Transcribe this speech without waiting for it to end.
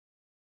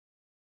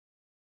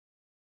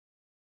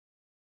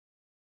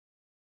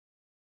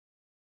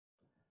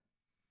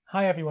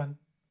Hi everyone.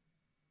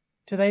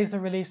 Today is the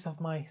release of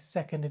my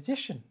second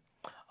edition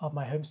of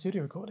my home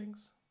studio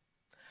recordings,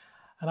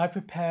 and I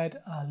prepared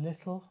a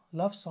little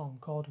love song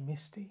called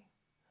Misty.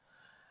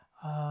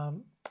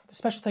 The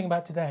special thing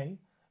about today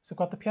is I've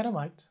got the piano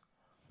mic'd.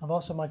 I've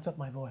also mic'd up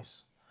my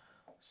voice,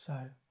 so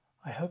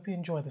I hope you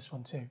enjoy this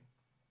one too.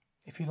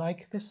 If you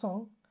like this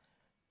song,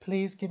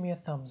 please give me a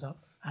thumbs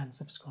up and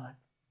subscribe.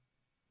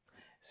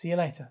 See you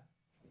later.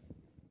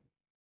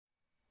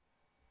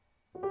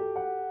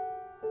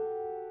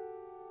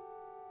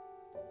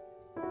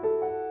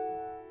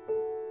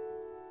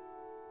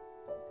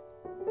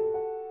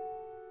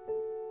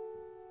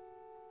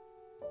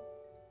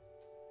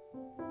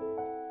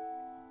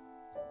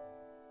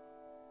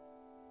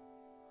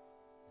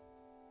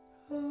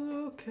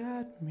 Look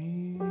at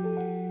me,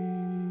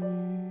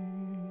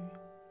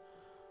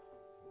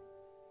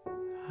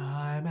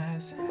 I'm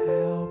as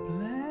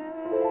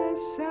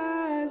helpless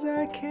as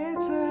a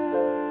kitten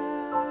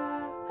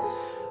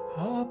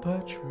up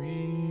a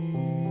tree,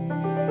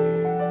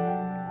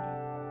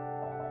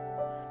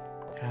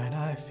 and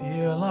I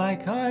feel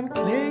like I'm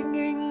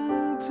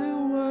clinging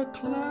to a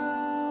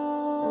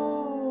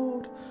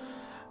cloud.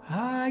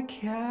 I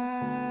can't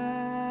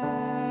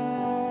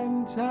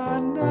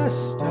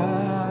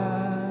understand.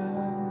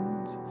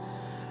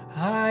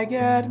 I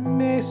get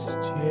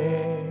misty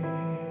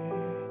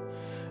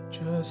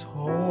just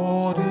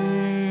holding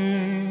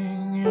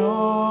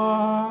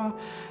your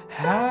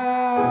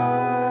hand.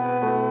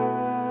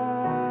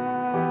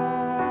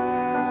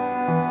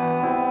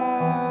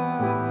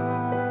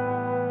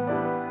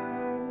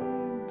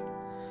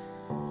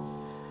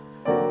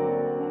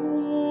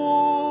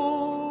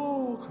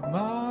 Walk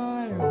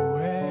my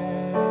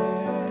way,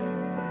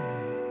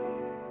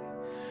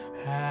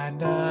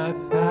 and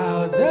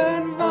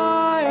 1,000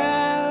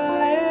 violins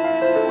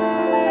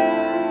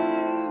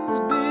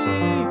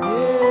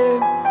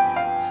begin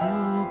to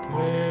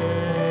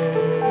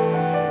play.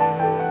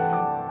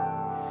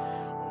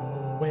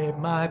 Oh, it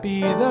might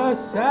be the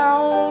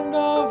sound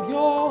of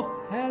your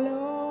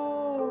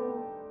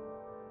hello,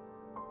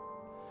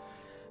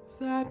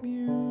 that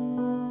music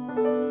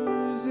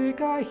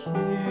I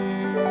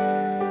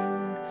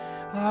hear.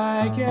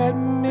 I get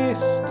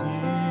misty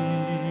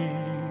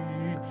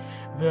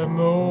the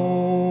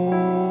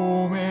moment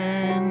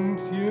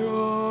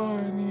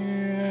you're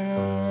near.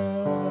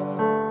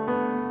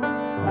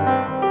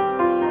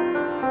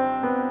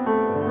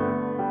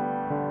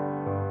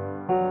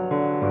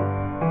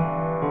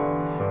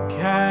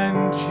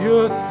 Can't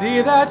you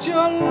see that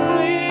you're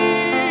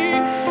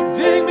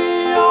leading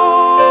me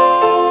on?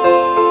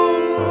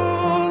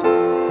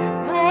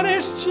 And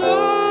it's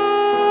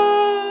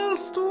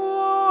just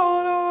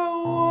what I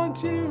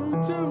want you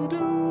to do.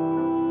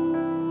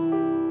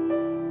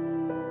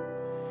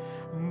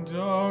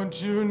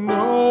 Don't you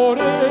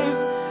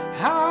notice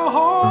how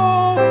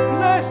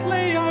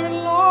hopelessly I'm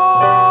lost?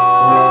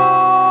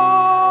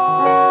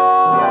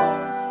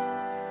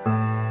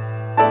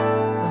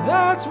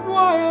 That's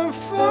why I'm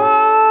following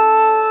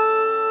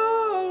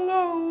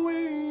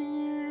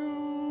you.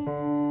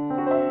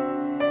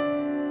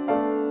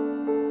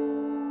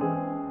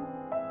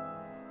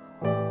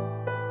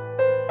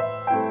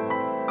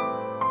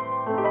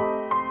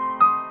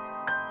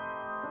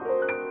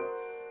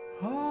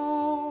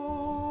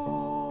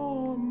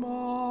 Oh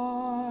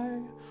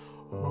my,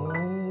 oh,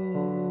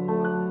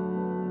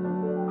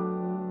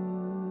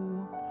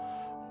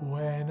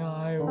 when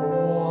I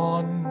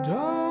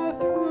wander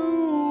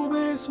through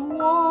this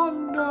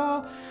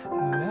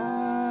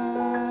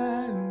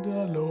wonderland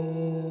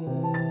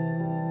alone,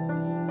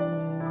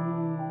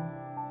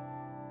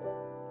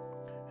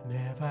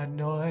 never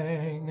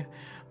knowing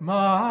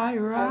my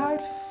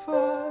right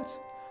foot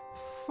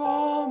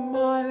from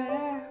my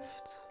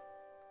left,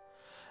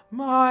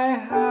 my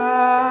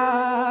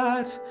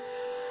hat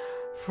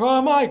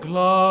from my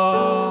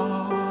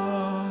glove.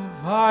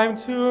 I'm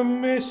too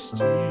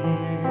misty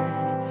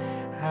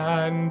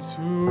and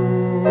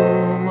too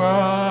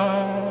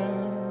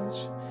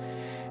much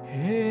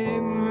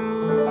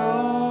in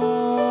love.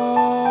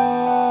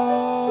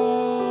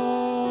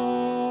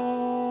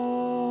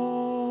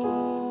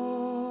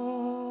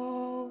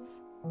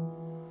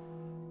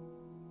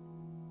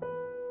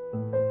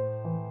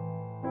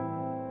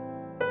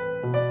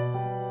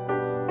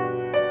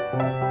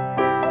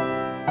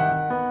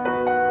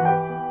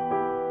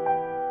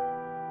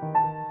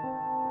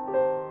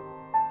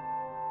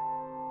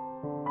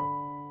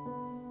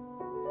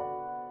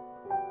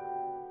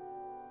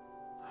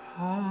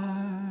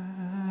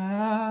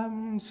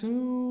 I'm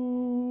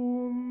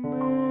too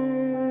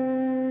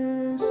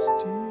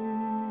misty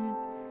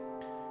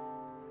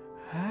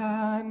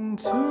and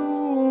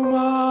too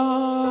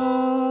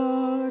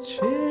much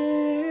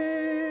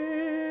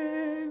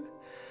in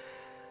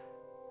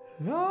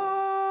love.